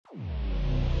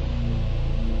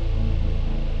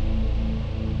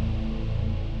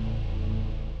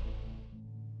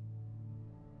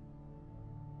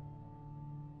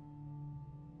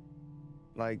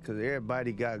Like, cause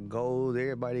everybody got goals,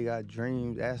 everybody got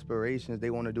dreams, aspirations.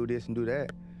 They want to do this and do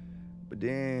that. But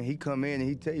then he come in and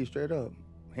he tell you straight up,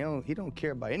 he don't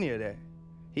care about any of that.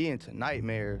 He into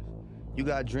nightmares. You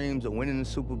got dreams of winning the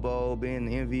Super Bowl, being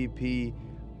the MVP,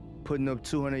 putting up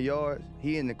 200 yards.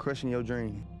 He into crushing your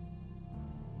dream.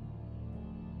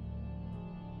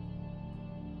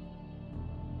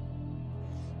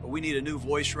 But we need a new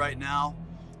voice right now.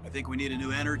 I think we need a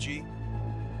new energy.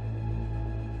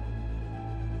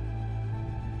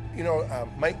 You know,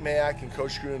 Mike Mayock and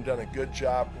Coach Gruden have done a good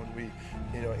job when we,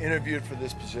 interviewed for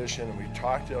this position and we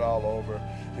talked it all over.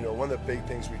 One of the big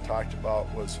things we talked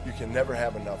about was you can never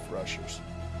have enough rushers.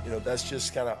 That's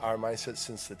just kind of our mindset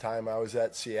since the time I was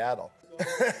at Seattle.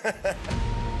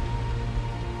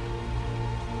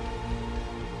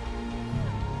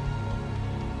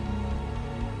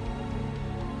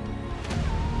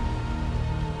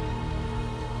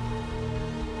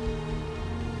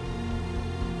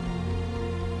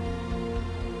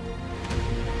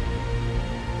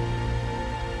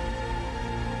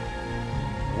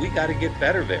 We got to get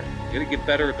better there. We got to get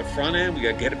better at the front end. We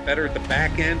got to get it better at the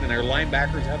back end, and our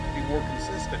linebackers have to be more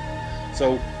consistent.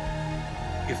 So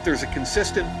if there's a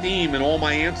consistent theme in all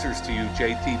my answers to you,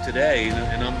 JT, today,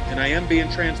 and I am being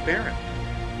transparent,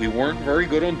 we weren't very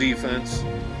good on defense,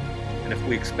 and if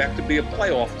we expect to be a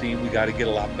playoff team, we got to get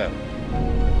a lot better.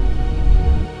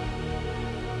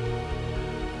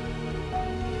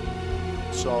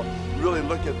 So really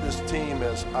look at this team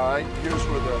as, all right, here's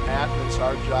where they're at, and it's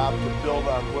our job to build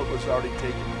on what was already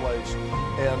taking place.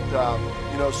 And,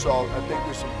 so I think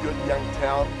there's some good young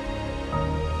talent.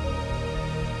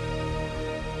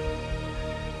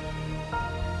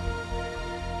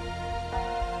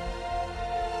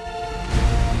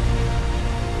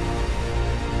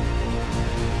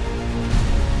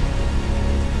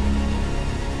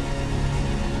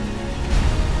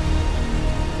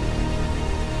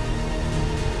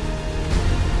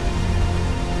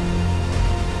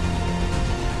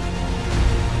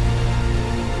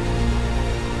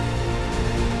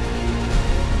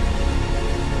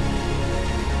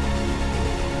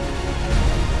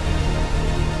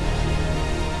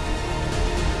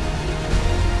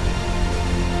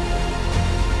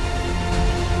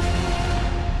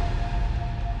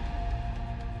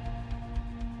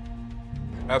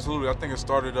 Absolutely. I think it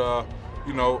started, at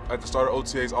the start of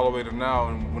OTAs all the way to now.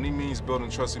 And when he means building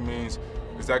trust, he means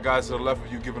is that guy to the left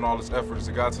of you giving all his effort? Is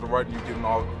the guy to the right of you giving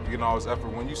all his effort?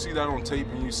 When you see that on tape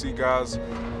and you see guys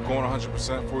going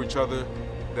 100% for each other,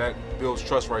 that builds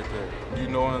trust right there. You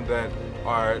knowing that,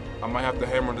 all right, I might have to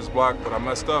hammer this block, but I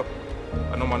messed up.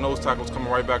 I know my nose tackle's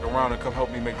coming right back around and come help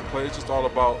me make the play. It's just all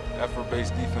about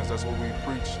effort-based defense. That's what we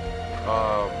preach,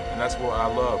 and that's what I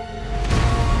love.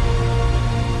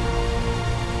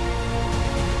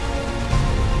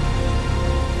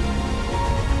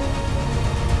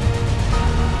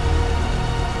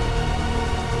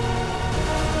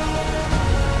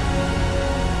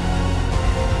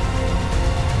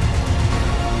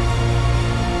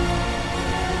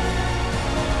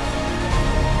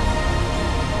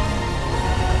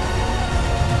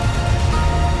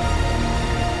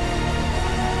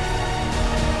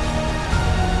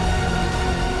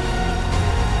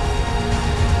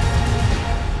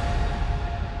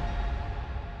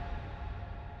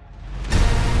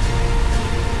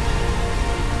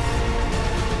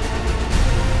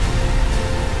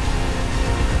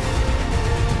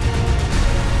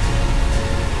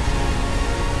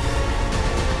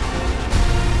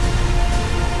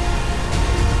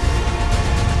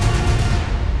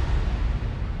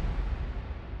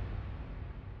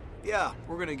 Yeah,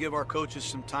 we're going to give our coaches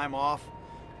some time off,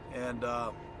 and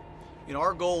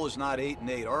our goal is not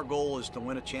 8-8. Our goal is to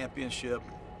win a championship,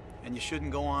 and you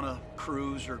shouldn't go on a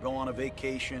cruise or go on a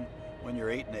vacation when you're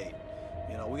 8-8.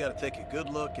 We got to take a good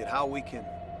look at how we can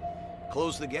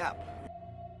close the gap.